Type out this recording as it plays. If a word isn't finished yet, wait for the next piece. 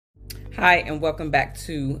Hi, and welcome back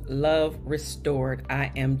to Love Restored.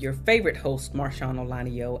 I am your favorite host, Marshaun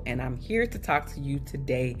Olaniyan, and I'm here to talk to you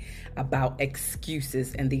today about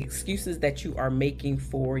excuses and the excuses that you are making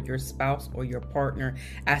for your spouse or your partner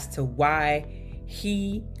as to why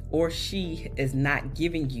he or she is not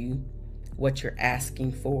giving you what you're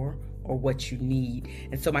asking for or what you need.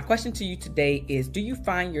 And so my question to you today is, do you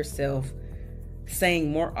find yourself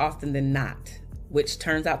saying more often than not, which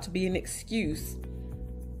turns out to be an excuse,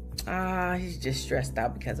 he's just stressed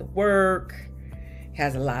out because of work,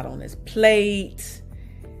 has a lot on his plate,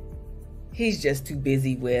 he's just too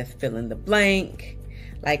busy with fill in the blank.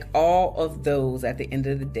 Like, all of those at the end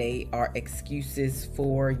of the day are excuses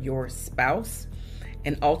for your spouse,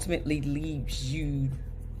 and ultimately leaves you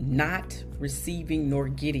not receiving nor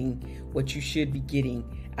getting what you should be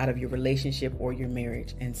getting out of your relationship or your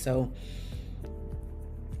marriage. And so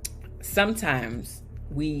sometimes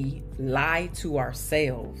we lie to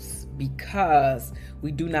ourselves because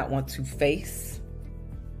we do not want to face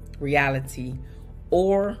reality,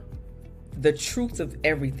 or the truth of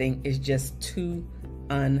everything is just too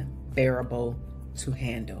unbearable to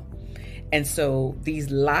handle. And so these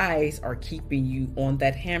lies are keeping you on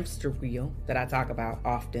that hamster wheel that I talk about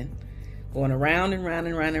often, going around and round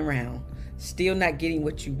and round and round, still not getting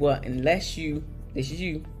what you want unless you,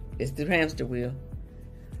 it's the hamster wheel,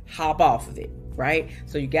 hop off of it, right?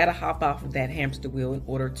 So you got to hop off of that hamster wheel in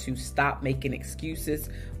order to stop making excuses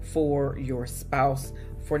for your spouse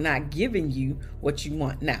for not giving you what you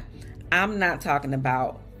want. Now, I'm not talking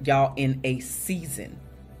about y'all in a season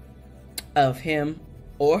of him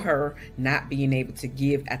or her not being able to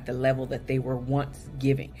give at the level that they were once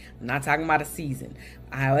giving. I'm not talking about a season.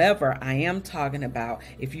 However, I am talking about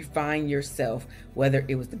if you find yourself, whether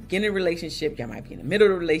it was the beginning of the relationship, you might be in the middle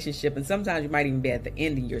of the relationship, and sometimes you might even be at the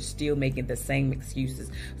end and you're still making the same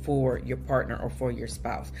excuses for your partner or for your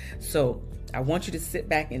spouse. So I want you to sit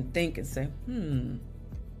back and think and say,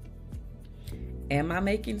 am I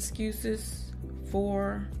making excuses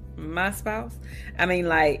for my spouse? I mean,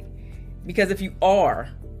 because if you are,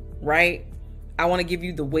 right, I want to give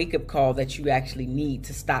you the wake-up call that you actually need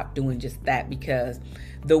to stop doing just that, because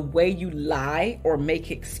the way you lie or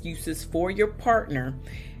make excuses for your partner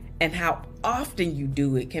and how often you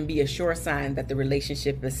do it can be a sure sign that the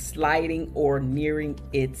relationship is sliding or nearing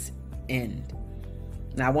its end.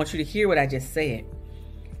 Now, I want you to hear what I just said.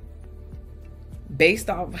 Based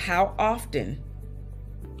off how often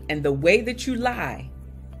and the way that you lie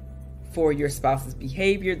for your spouse's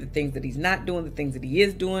behavior, the things that he's not doing, the things that he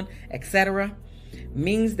is doing, etc.,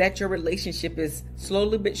 means that your relationship is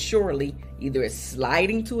slowly but surely either it's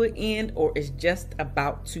sliding to an end or it's just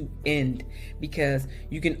about to end, because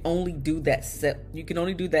you can only do that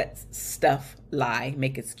stuff, lie,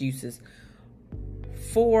 make excuses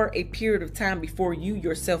for a period of time before you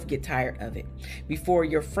yourself get tired of it, before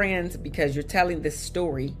your friends, because you're telling this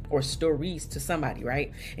story or stories to somebody,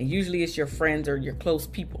 right? And usually it's your friends or your close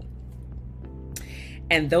people.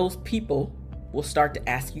 And those people will start to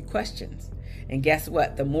ask you questions. And guess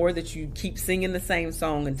what? The more that you keep singing the same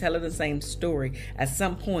song and telling the same story, at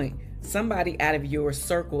some point, somebody out of your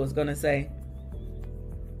circle is going to say,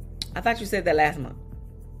 I thought you said that last month.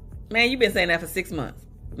 Man, you've been saying that for 6 months.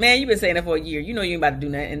 Man, you've been saying that for a year. You know you ain't about to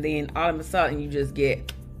do that. And then all of a sudden you just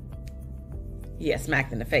get,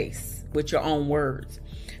 smacked in the face with your own words.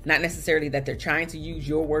 Not necessarily that they're trying to use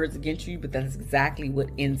your words against you, but that's exactly what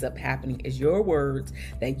ends up happening, is your words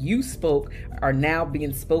that you spoke are now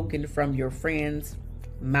being spoken from your friend's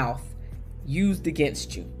mouth, used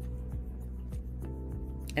against you.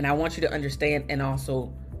 And I want you to understand and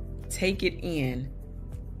also take it in.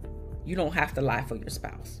 You don't have to lie for your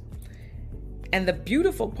spouse. And the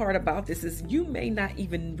beautiful part about this is you may not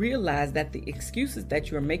even realize that the excuses that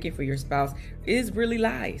you're making for your spouse is really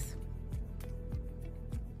lies.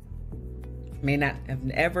 May not have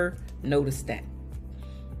ever noticed that.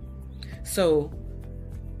 So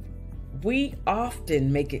we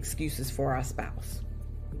often make excuses for our spouse.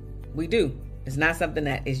 We do. It's not something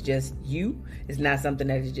that is just you. It's not something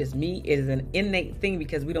that is just me. It is an innate thing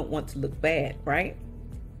because we don't want to look bad, right?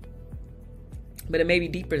 But it may be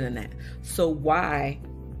deeper than that. So why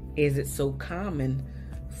is it so common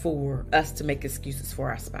for us to make excuses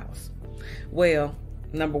for our spouse? Well,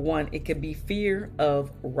 number one, it could be fear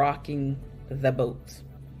of rocking the boat.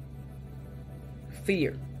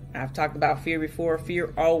 Fear. I've talked about fear before.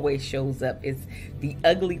 Fear always shows up. It's the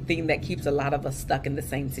ugly thing that keeps a lot of us stuck in the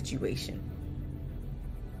same situation,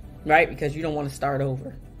 right? Because you don't want to start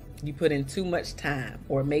over. You put in too much time,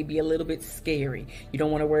 or maybe a little bit scary. You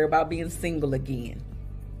don't want to worry about being single again,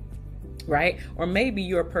 right? Or maybe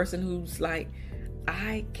you're a person who's like,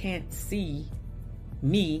 I can't see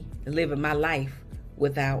me living my life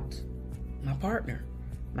without my partner,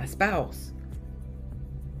 my spouse.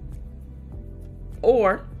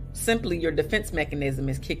 Or simply your defense mechanism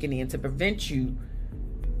is kicking in to prevent you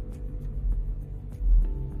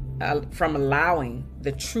from allowing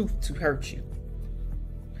the truth to hurt you.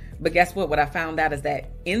 But guess what? What I found out is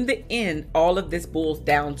that in the end, all of this boils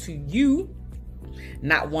down to you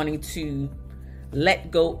not wanting to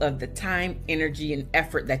let go of the time, energy, and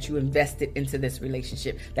effort that you invested into this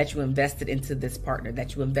relationship, that you invested into this partner,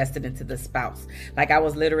 that you invested into the spouse. Like, I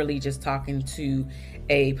was literally just talking to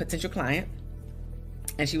a potential client,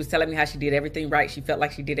 and she was telling me how she did everything right. She felt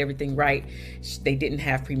like she did everything right. They didn't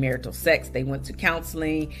have premarital sex. They went to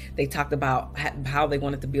counseling. They talked about how they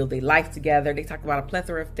wanted to build their life together. They talked about a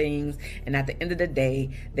plethora of things. And at the end of the day,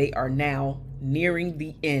 they are now nearing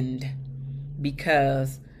the end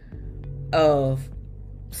because of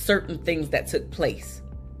certain things that took place,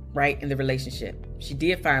 right, in the relationship. She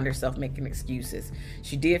did find herself making excuses.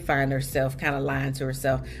 She did find herself kind of lying to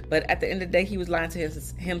herself. But at the end of the day, he was lying to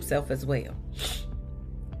himself as well.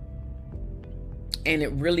 And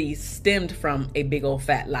it really stemmed from a big old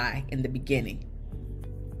fat lie in the beginning.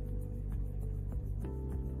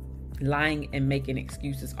 Lying and making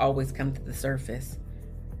excuses always come to the surface.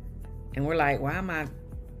 And we're like, why am I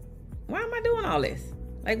doing all this?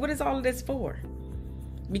 Like, what is all of this for?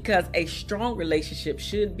 Because a strong relationship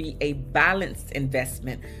should be a balanced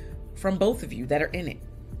investment from both of you that are in it,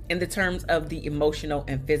 in the terms of the emotional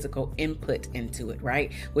and physical input into it,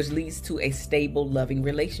 right? Which leads to a stable, loving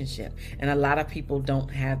relationship. And a lot of people don't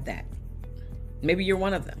have that. Maybe you're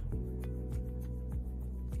one of them.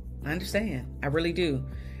 I understand. I really do.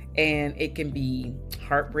 And it can be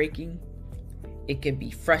heartbreaking. It can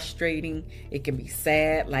be frustrating. It can be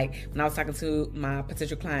sad. Like, when I was talking to my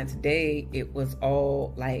potential client today, it was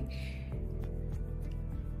all like,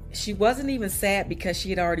 she wasn't even sad because she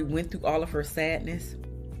had already went through all of her sadness.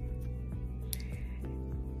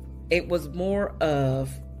 It was more of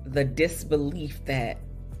the disbelief that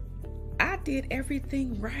I did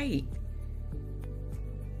everything right.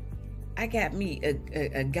 I got me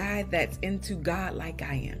a guy that's into God like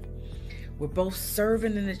I am. We're both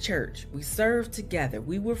serving in the church. We served together.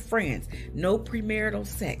 We were friends. No premarital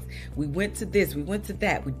sex. We went to this. We went to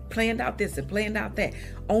that. We planned out this and planned out that.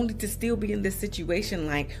 Only to still be in this situation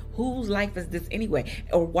like, whose life is this anyway?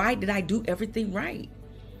 Or why did I do everything right?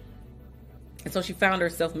 And so she found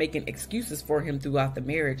herself making excuses for him throughout the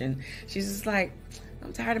marriage. And she's just like,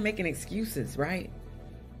 I'm tired of making excuses, right?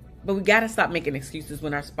 But we got to stop making excuses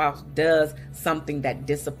when our spouse does something that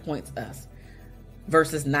disappoints us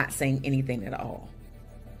versus not saying anything at all.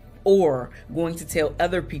 Or going to tell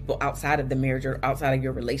other people outside of the marriage or outside of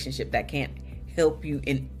your relationship that can't help you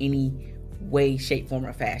in any way, shape, form,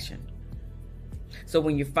 or fashion. So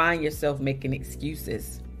when you find yourself making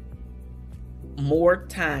excuses, more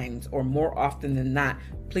times or more often than not,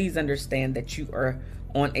 please understand that you are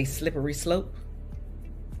on a slippery slope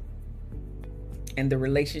and the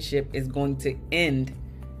relationship is going to end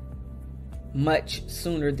much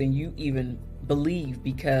sooner than you even believe,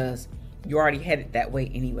 because you're already headed that way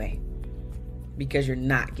anyway, because you're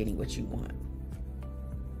not getting what you want.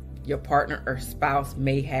 Your partner or spouse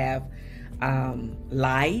may have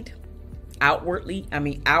lied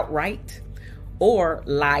outright, or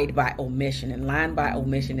lied by omission. And lying by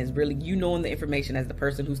omission is really you knowing the information as the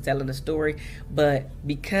person who's telling the story, but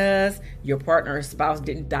because your partner or spouse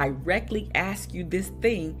didn't directly ask you this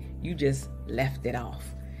thing, you just left it off,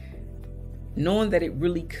 knowing that it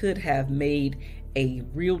really could have made a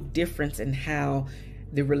real difference in how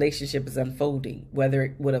the relationship is unfolding, whether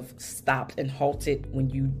it would have stopped and halted when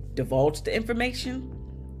you divulged the information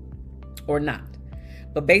or not.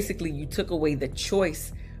 But basically, you took away the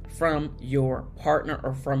choice from your partner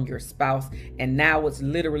or from your spouse, and now it's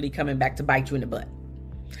literally coming back to bite you in the butt.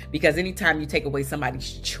 Because anytime you take away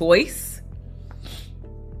somebody's choice,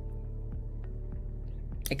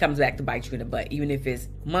 it comes back to bite you in the butt. Even if it's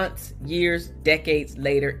months, years, decades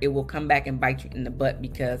later, it will come back and bite you in the butt,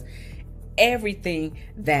 because everything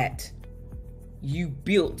that you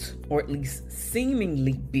built, or at least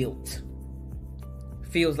seemingly built,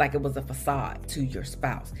 feels like it was a facade to your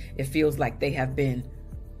spouse. It feels like they have been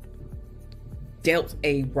dealt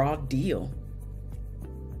a raw deal.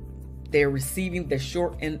 They're receiving the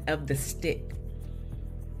short end of the stick.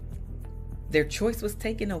 Their choice was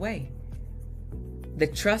taken away. The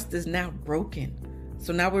trust is now broken.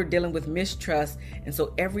 So now we're dealing with mistrust. And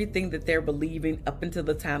so everything that they're believing up until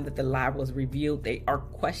the time that the lie was revealed, they are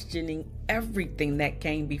questioning everything that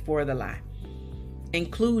came before the lie,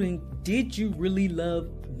 including, did you really love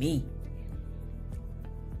me?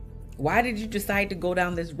 Why did you decide to go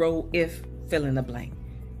down this road if fill in the blank.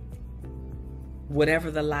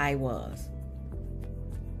 Whatever the lie was.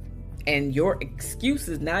 And your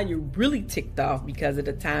excuses, now you're really ticked off because of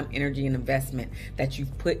the time, energy, and investment that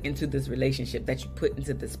you've put into this relationship, that you put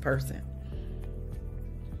into this person.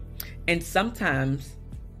 And sometimes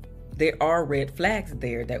there are red flags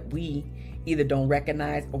there that we either don't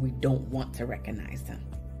recognize or we don't want to recognize them.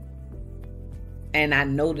 And I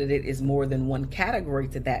know that it is more than one category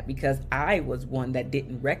to that, because I was one that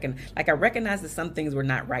didn't I recognized that some things were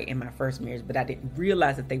not right in my first marriage, but I didn't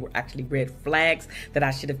realize that they were actually red flags that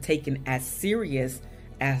I should have taken as serious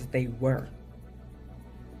as they were.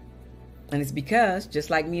 And it's because, just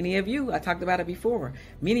like many of you, I talked about it before,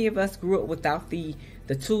 many of us grew up without the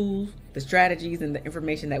tools, the strategies, and the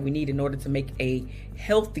information that we need in order to make a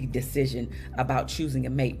healthy decision about choosing a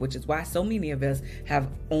mate, which is why so many of us have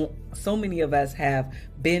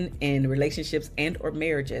been in relationships and or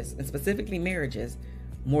marriages, and specifically marriages,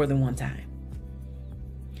 more than one time.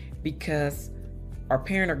 Because our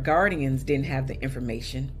parent or guardians didn't have the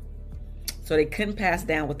information, so they couldn't pass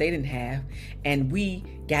down what they didn't have, and we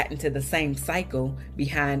got into the same cycle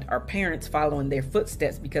behind our parents, following their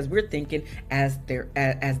footsteps, because we're thinking as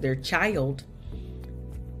their child,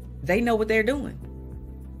 they know what they're doing,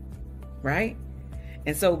 right?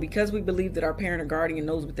 And so because we believe that our parent or guardian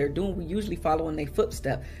knows what they're doing, we usually follow in their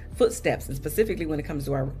footsteps, and specifically when it comes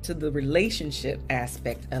to the relationship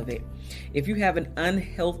aspect of it. If you have an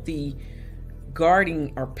unhealthy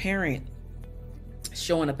guardian or parent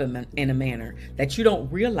showing up in a manner that you don't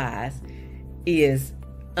realize is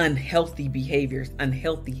unhealthy behaviors,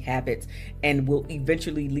 unhealthy habits, and will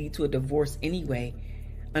eventually lead to a divorce anyway,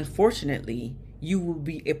 unfortunately, you will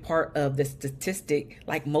be a part of the statistic,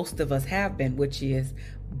 like most of us have been, which is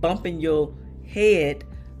bumping your head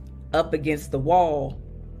up against the wall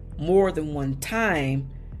more than one time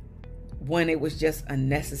when it was just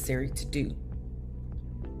unnecessary to do.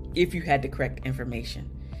 If you had the correct information,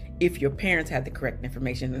 if your parents had the correct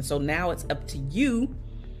information. And so now it's up to you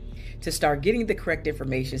to start getting the correct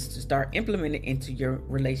information, to start implementing it into your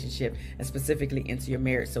relationship, and specifically into your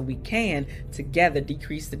marriage, so we can together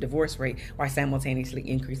decrease the divorce rate while simultaneously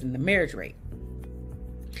increasing the marriage rate.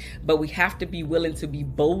 But we have to be willing to be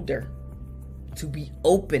bolder, to be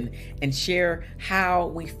open, and share how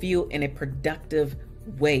we feel in a productive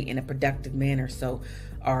way, in a productive manner, so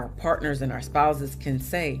our partners and our spouses can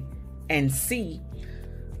say and see,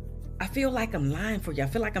 I feel like I'm lying for you. I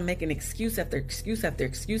feel like I'm making excuse after excuse after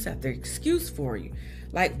excuse after excuse for you.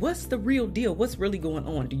 Like, what's the real deal? What's really going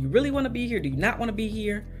on? Do you really want to be here? Do you not want to be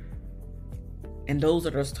here? And those are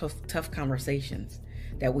those tough conversations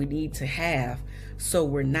that we need to have, so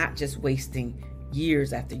we're not just wasting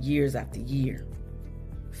years after years after year,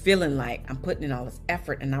 feeling like I'm putting in all this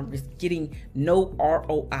effort and I'm just getting no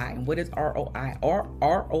ROI. And what is ROI?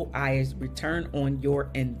 ROI is return on your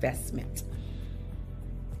investment.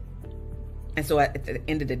 And so at the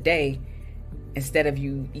end of the day, instead of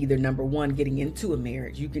you either, number one, getting into a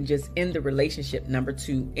marriage, you can just end the relationship. Number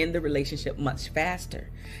two, end the relationship much faster.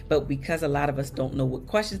 But because a lot of us don't know what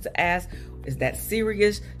questions to ask, is that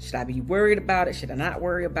serious? Should I be worried about it? Should I not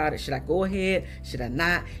worry about it? Should I go ahead? Should I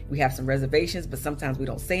not? We have some reservations, but sometimes we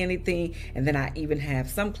don't say anything. And then I even have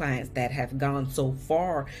some clients that have gone so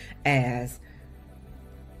far as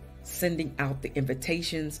sending out the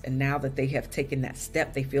invitations, and now that they have taken that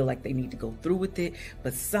step, they feel like they need to go through with it,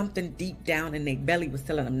 but something deep down in their belly was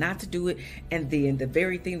telling them not to do it, and then the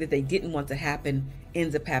very thing that they didn't want to happen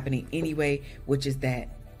ends up happening anyway, which is that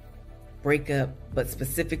breakup. But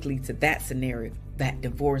specifically to that scenario, that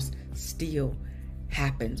divorce still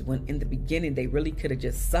happens, when in the beginning they really could have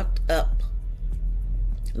just sucked up,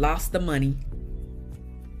 lost the money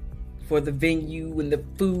for the venue and the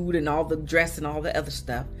food and all the dress and all the other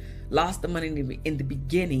stuff, lost the money in the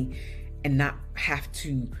beginning, and not have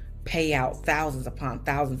to pay out thousands upon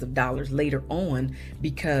thousands of dollars later on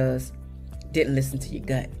because didn't listen to your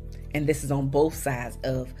gut. And this is on both sides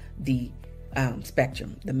of the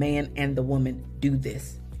spectrum. The man and the woman do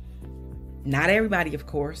this. Not everybody, of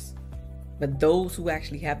course, but those who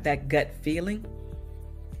actually have that gut feeling,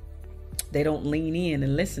 they don't lean in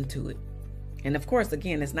and listen to it. And of course,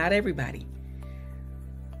 again, it's not everybody,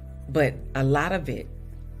 but a lot of it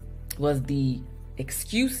was the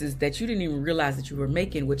excuses that you didn't even realize that you were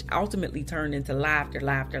making, which ultimately turned into lie after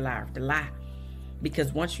lie after lie after lie.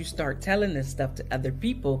 Because once you start telling this stuff to other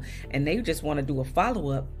people and they just want to do a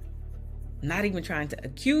follow-up, not even trying to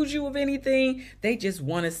accuse you of anything, they just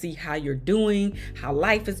want to see how you're doing, how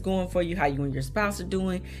life is going for you, how you and your spouse are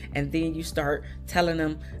doing. And then you start telling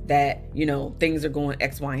them that, you know, things are going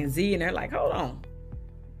X, Y, and Z. And they're like, hold on.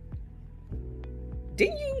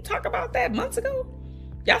 Didn't you talk about that months ago?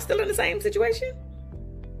 Y'all still in the same situation?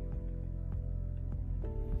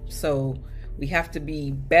 So we have to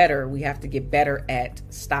be better. We have to get better at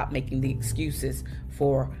stop making the excuses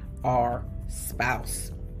for our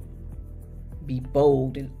spouse. Be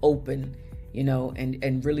bold and open,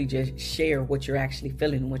 and really just share what you're actually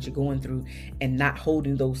feeling, what you're going through, and not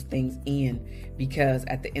holding those things in. Because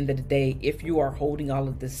at the end of the day, if you are holding all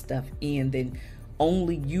of this stuff in, then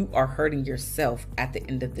only you are hurting yourself at the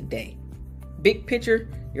end of the day. Big picture,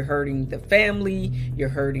 you're hurting the family, you're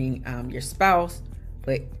hurting your spouse,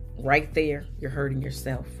 but right there, you're hurting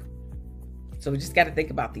yourself. So we just got to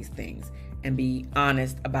think about these things and be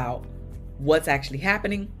honest about what's actually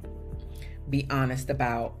happening. Be honest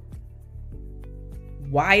about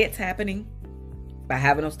why it's happening by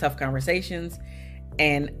having those tough conversations,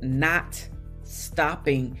 and not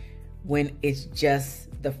stopping when it's just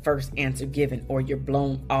the first answer given, or you're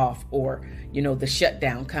blown off, or the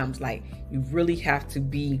shutdown comes. Like, you really have to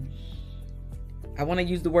be, I want to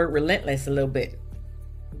use the word relentless a little bit,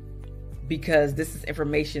 because this is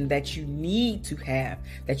information that you need to have,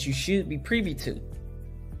 that you should be privy to.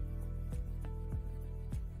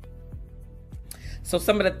 So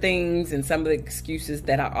some of the things and some of the excuses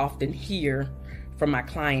that I often hear from my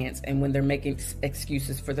clients, and when they're making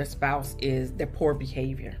excuses for their spouse, is their poor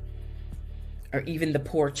behavior, or even the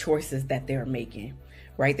poor choices that they're making,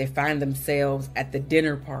 right? They find themselves at the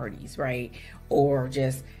dinner parties, right? Or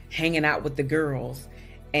just hanging out with the girls,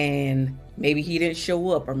 and maybe he didn't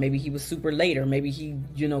show up, or maybe he was super late, or maybe he,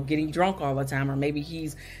 getting drunk all the time, or maybe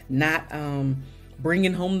he's not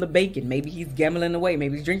bringing home the bacon. Maybe he's gambling away.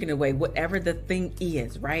 Maybe he's drinking away. Whatever the thing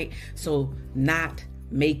is, right? So not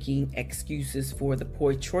making excuses for the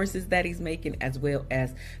poor choices that he's making, as well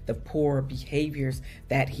as the poor behaviors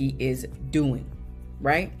that he is doing,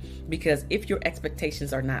 right? Because if your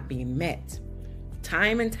expectations are not being met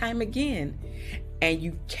time and time again, and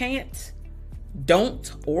you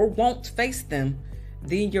don't or won't face them,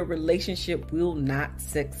 then your relationship will not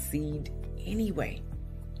succeed anyway.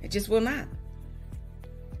 It just will not.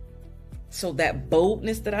 So that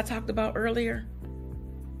boldness that I talked about earlier,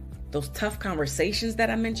 those tough conversations that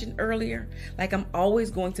I mentioned earlier, like, I'm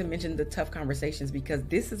always going to mention the tough conversations, because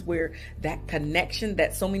this is where that connection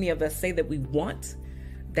that so many of us say that we want,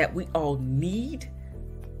 that we all need,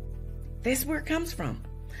 that's where it comes from.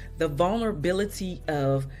 The vulnerability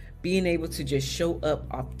of being able to just show up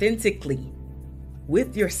authentically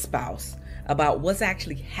with your spouse about what's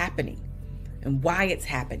actually happening and why it's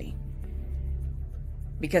happening.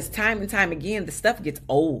 Because time and time again, the stuff gets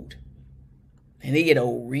old, and they get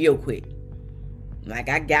old real quick. Like,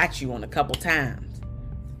 I got you on a couple times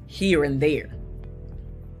here and there.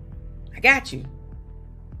 I got you.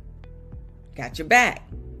 Got your back.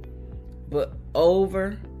 But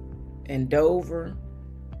over and over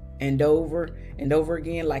and over and over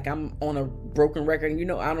again, like I'm on a broken record.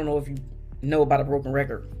 And I don't know if you know about a broken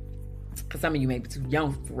record, because some of you may be too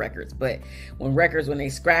young for records. But when they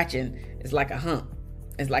scratching, it's like a hump.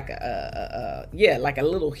 It's like like a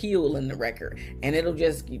little heel in the record, and it'll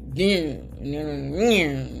just and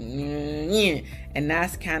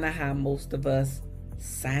that's kind of how most of us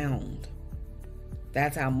sound.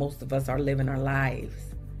 That's how most of us are living our lives,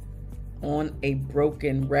 on a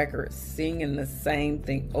broken record, singing the same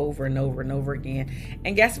thing over and over and over again.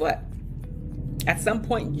 And guess what? At some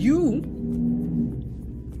point, you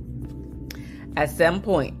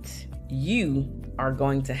are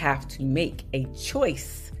going to have to make a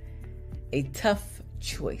choice, a tough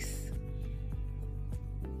choice,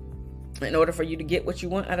 in order for you to get what you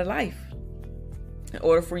want out of life, in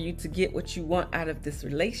order for you to get what you want out of this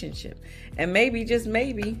relationship. And maybe, just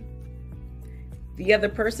maybe, the other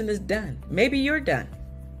person is done. Maybe you're done.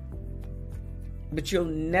 But you'll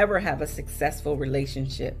never have a successful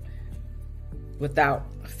relationship without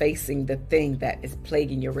facing the thing that is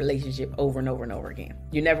plaguing your relationship over and over and over again.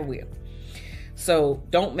 You never will. So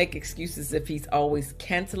don't make excuses if he's always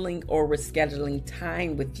canceling or rescheduling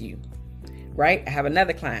time with you, right? I have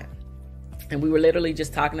another client, and we were literally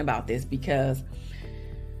just talking about this, because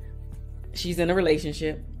she's in a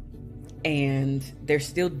relationship and they're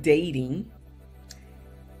still dating,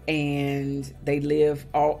 and they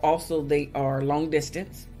are long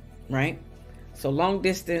distance, right? So long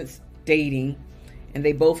distance dating, and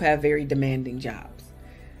they both have very demanding jobs.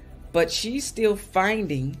 But she's still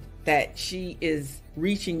finding that she is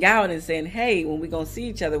reaching out and saying, hey, when we're going to see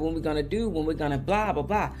each other, when we're going to do, when we're going to blah, blah,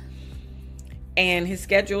 blah. And his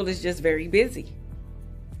schedule is just very busy.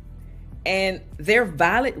 And there are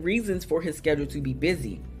valid reasons for his schedule to be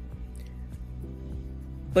busy.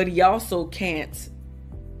 But he also can't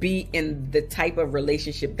be in the type of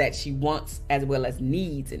relationship that she wants as well as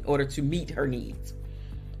needs in order to meet her needs.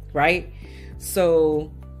 right?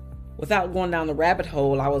 So without going down the rabbit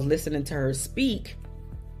hole, I was listening to her speak,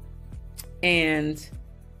 and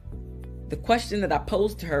the question that I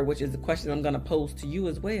posed to her, which is the question I'm going to pose to you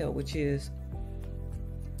as well, which is,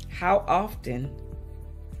 how often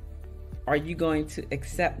are you going to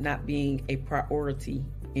accept not being a priority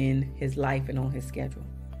in his life and on his schedule?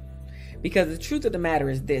 Because the truth of the matter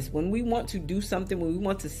is this: when we want to do something, when we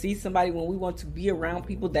want to see somebody, when we want to be around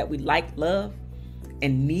people that we like, love,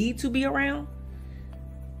 and need to be around,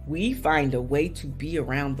 we find a way to be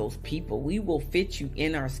around those people. We will fit you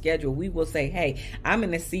in our schedule. We will say, hey, I'm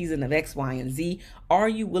in a season of X, Y, and Z. Are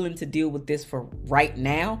you willing to deal with this for right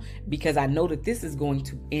now? Because I know that this is going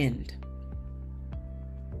to end.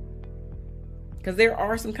 Because there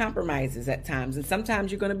are some compromises at times. And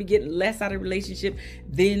sometimes you're going to be getting less out of a relationship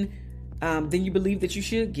than you believe that you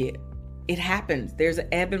should get. It happens. There's an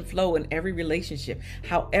ebb and flow in every relationship.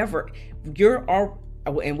 However,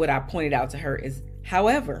 and what I pointed out to her is,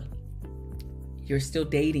 however, you're still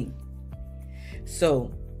dating.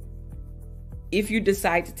 So if you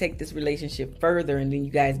decide to take this relationship further and then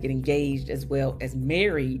you guys get engaged as well as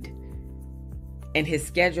married, and his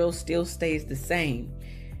schedule still stays the same,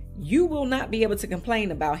 you will not be able to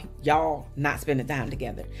complain about y'all not spending time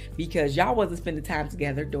together, because y'all wasn't spending time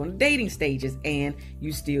together during the dating stages, and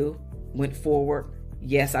you still went forward.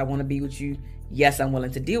 Yes, I want to be with you. Yes, I'm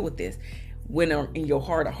willing to deal with this. When in your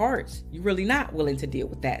heart of hearts, you're really not willing to deal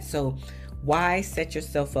with that. So why set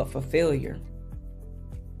yourself up for failure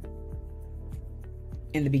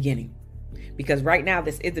in the beginning? Because right now,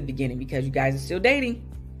 this is the beginning, because you guys are still dating.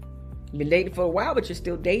 You've been dating for a while, but you're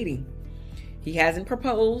still dating. He hasn't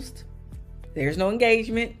proposed. There's no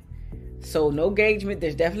engagement. So no engagement.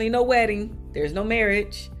 There's definitely no wedding. There's no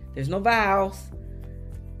marriage. There's no vows.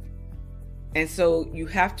 And so you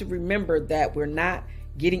have to remember that we're not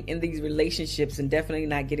getting in these relationships, and definitely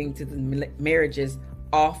not getting to the marriages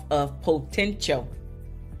off of potential.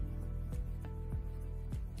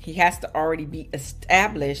 He has to already be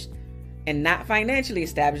established and not financially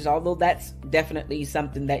established, although that's definitely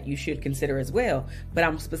something that you should consider as well. But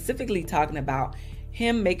I'm specifically talking about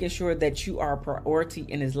him making sure that you are a priority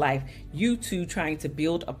in his life. You two trying to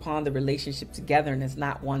build upon the relationship together, and it's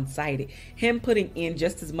not one-sided. Him putting in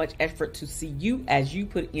just as much effort to see you as you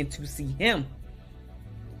put in to see him.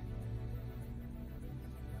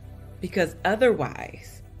 Because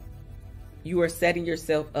otherwise, you are setting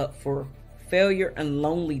yourself up for failure and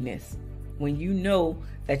loneliness when you know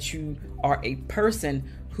that you are a person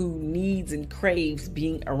who needs and craves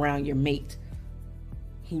being around your mate,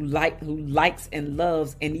 who likes and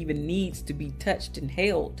loves and even needs to be touched and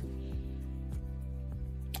held.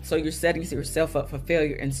 So you're setting yourself up for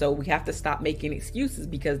failure. And so we have to stop making excuses,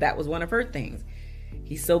 because that was one of her things.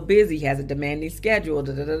 He's so busy, he has a demanding schedule,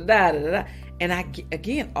 And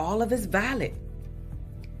again, all of it's valid.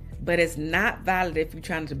 But it's not valid if you're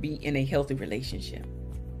trying to be in a healthy relationship.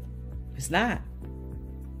 It's not.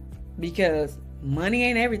 Because money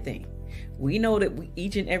ain't everything. We know that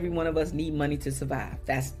each and every one of us need money to survive.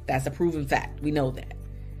 That's a proven fact. We know that.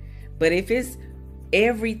 But if it's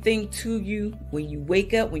everything to you when you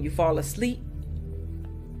wake up, when you fall asleep,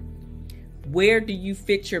 where do you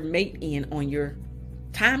fit your mate in on your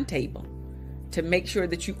timetable to make sure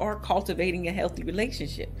that you are cultivating a healthy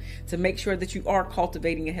relationship, to make sure that you are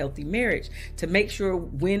cultivating a healthy marriage, to make sure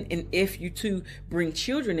when and if you two bring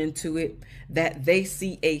children into it, that they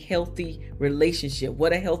see a healthy relationship,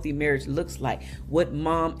 what a healthy marriage looks like, what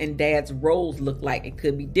mom and dad's roles look like. It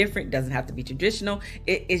could be different, doesn't have to be traditional.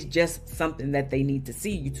 It is just something that they need to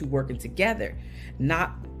see, you two working together,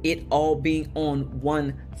 not it all being on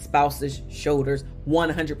one spouse's shoulders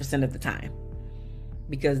 100% of the time.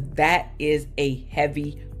 Because that is a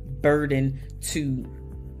heavy burden to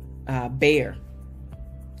bear.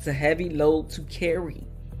 It's a heavy load to carry.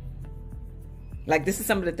 Like, this is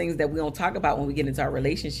some of the things that we don't talk about when we get into our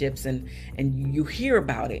relationships, and you hear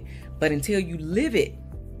about it. But until you live it,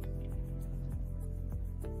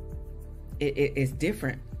 it's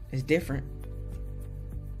different. It's different.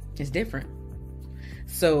 It's different.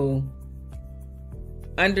 So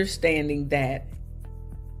understanding that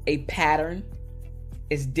a pattern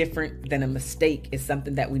is different than a mistake is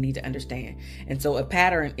something that we need to understand. And so a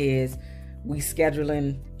pattern is we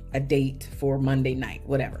scheduling a date for Monday night,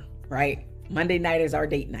 whatever, right? Monday night is our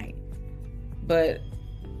date night. But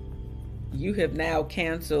you have now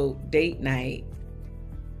canceled date night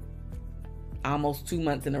almost 2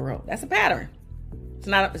 months in a row. That's a pattern.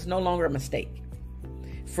 It's no longer a mistake.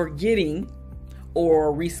 Forgetting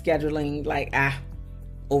or rescheduling, like,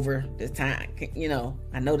 over the time.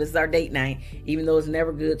 I know this is our date night, even though it's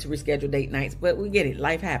never good to reschedule date nights, but we get it.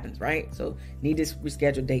 Life happens, right? So need to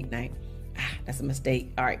reschedule date night. That's a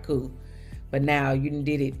mistake. All right, cool. But now you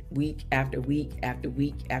did it week after week after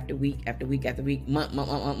week after week after week after week,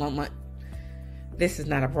 month. This is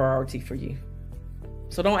not a priority for you.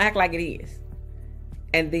 So don't act like it is.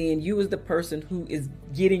 And then you, as the person who is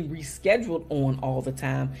getting rescheduled on all the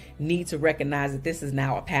time, need to recognize that this is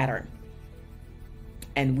now a pattern.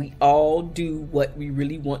 And we all do what we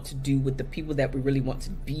really want to do with the people that we really want to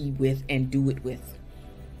be with and do it with.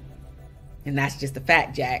 And that's just a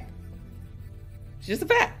fact, Jack. It's just a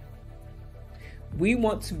fact. We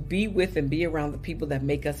want to be with and be around the people that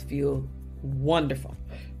make us feel wonderful.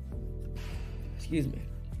 Excuse me.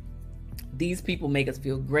 These people make us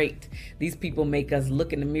feel great. These people make us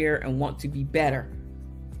look in the mirror and want to be better.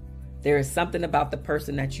 There is something about the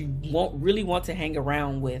person that you really want to hang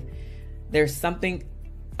around with. There's something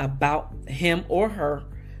about him or her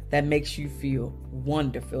that makes you feel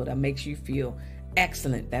wonderful, that makes you feel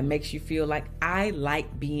excellent, that makes you feel like I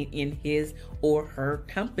like being in his or her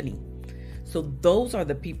company. So those are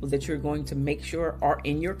the people that you're going to make sure are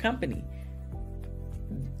in your company.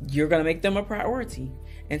 You're going to make them a priority.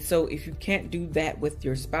 And so if you can't do that with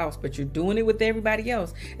your spouse, but you're doing it with everybody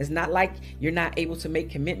else, it's not like you're not able to make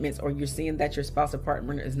commitments, or you're seeing that your spouse or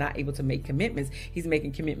partner is not able to make commitments. He's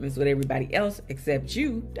making commitments with everybody else except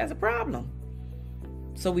you. That's a problem.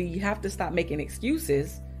 So we have to stop making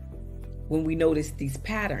excuses when we notice these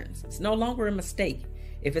patterns. It's no longer a mistake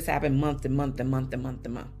if it's happened month to month to month to month to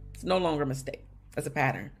month. It's no longer a mistake. That's a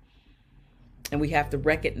pattern. And we have to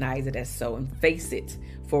recognize it as so and face it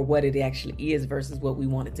for what it actually is versus what we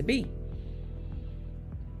want it to be.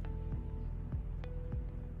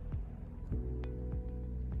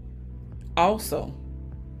 Also,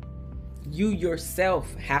 you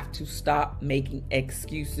yourself have to stop making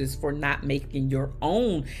excuses for not making your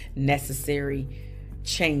own necessary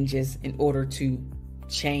changes in order to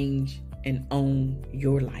change and own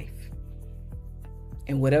your life.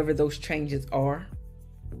 And whatever those changes are,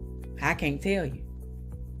 I can't tell you,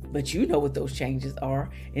 but you know what those changes are.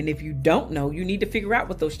 And if you don't know, you need to figure out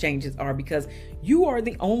what those changes are, because you are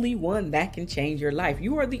the only one that can change your life.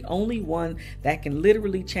 You are the only one that can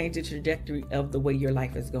literally change the trajectory of the way your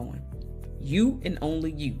life is going. You and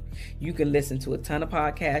only you. You can listen to a ton of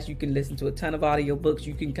podcasts. You can listen to a ton of audiobooks.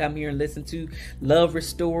 You can come here and listen to Love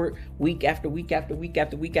Restored week after week after week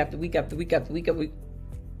after week after week after week after week after week,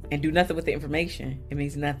 and do nothing with the information. It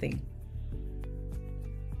means nothing.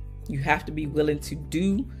 You have to be willing to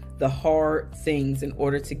do the hard things in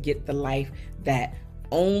order to get the life that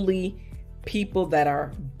only people that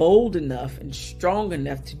are bold enough and strong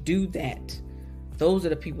enough to do that, those are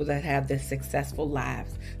the people that have the successful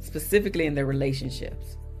lives, specifically in their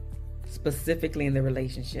relationships.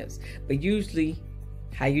 But usually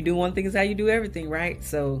how you do one thing is how you do everything, right?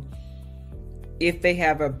 So if they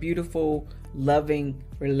have a beautiful, loving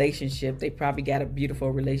relationship, they probably got a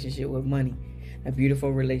beautiful relationship with money, a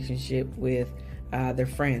beautiful relationship with their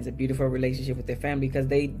friends, a beautiful relationship with their family, because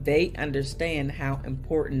they understand how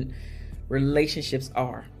important relationships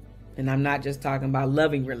are. And I'm not just talking about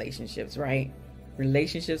loving relationships, right?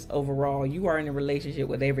 Relationships overall. You are in a relationship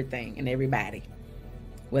with everything and everybody,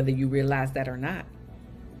 whether you realize that or not.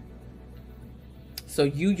 So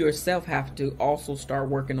you yourself have to also start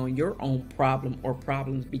working on your own problem or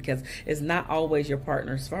problems, because it's not always your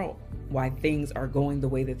partner's fault why things are going the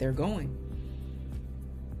way that they're going.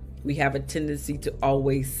 We have a tendency to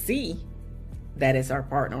always see that it's our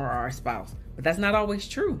partner or our spouse, but that's not always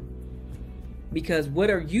true. Because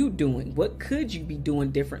what are you doing? What could you be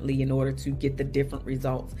doing differently in order to get the different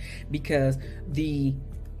results? Because the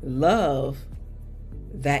love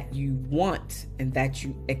that you want and that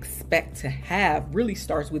you expect to have really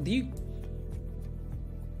starts with you.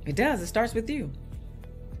 It does. It starts with you.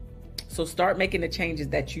 So start making the changes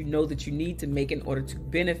that you know that you need to make in order to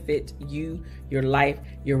benefit you, your life,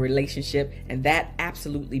 your relationship. And that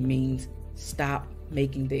absolutely means stop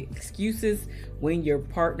making the excuses when your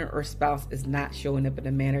partner or spouse is not showing up in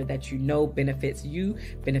a manner that you know benefits you,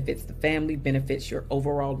 benefits the family, benefits your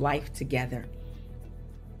overall life together.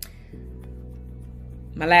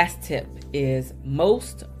 My last tip is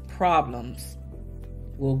most problems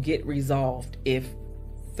will get resolved if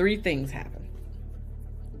 3 things happen.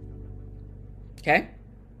 Okay?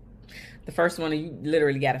 The first one, you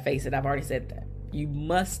literally got to face it. I've already said that. You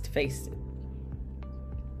must face it.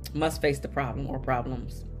 Must face the problem or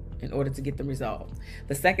problems in order to get them resolved.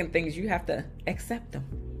 The second thing is you have to accept them.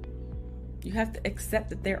 You have to accept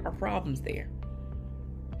that there are problems there.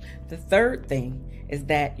 The third thing is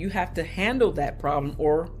that you have to handle that problem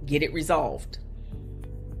or get it resolved.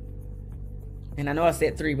 And I know I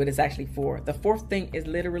said 3, but it's actually 4. The 4th thing is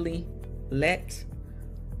literally let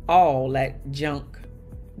all that junk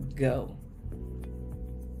go.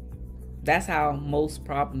 That's how most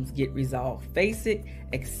problems get resolved. Face it,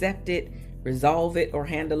 accept it, resolve it or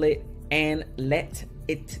handle it, and let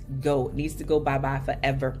it go. It needs to go bye-bye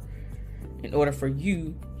forever in order for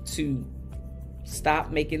you to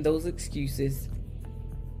stop making those excuses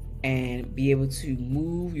and be able to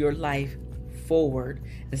move your life forward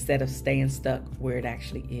instead of staying stuck where it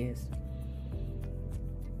actually is.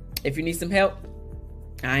 If you need some help,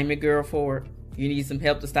 I'm your girl for it. You need some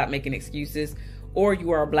help to stop making excuses, or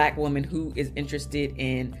you are a Black woman who is interested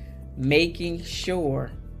in making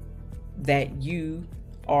sure that you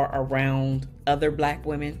are around other Black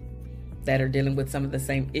women that are dealing with some of the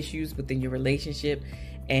same issues within your relationship,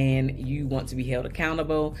 and you want to be held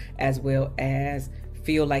accountable, as well as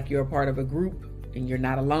feel like you're a part of a group and you're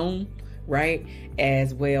not alone, right?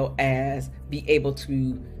 As well as be able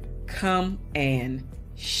to come and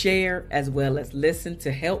share as well as listen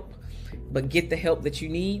to help, but get the help that you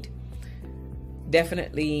need.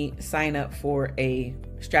 Definitely sign up for a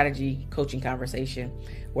strategy coaching conversation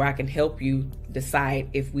where I can help you decide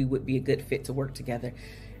if we would be a good fit to work together.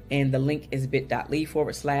 And the link is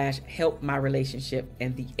bit.ly/help my relationship,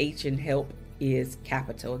 and the H in help is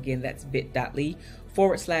capital. Again, that's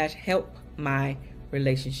bit.ly/help my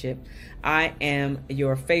relationship. I am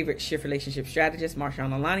your favorite shift relationship strategist,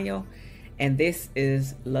 Marshaun Olaniyan, and this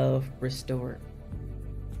is Love Restored.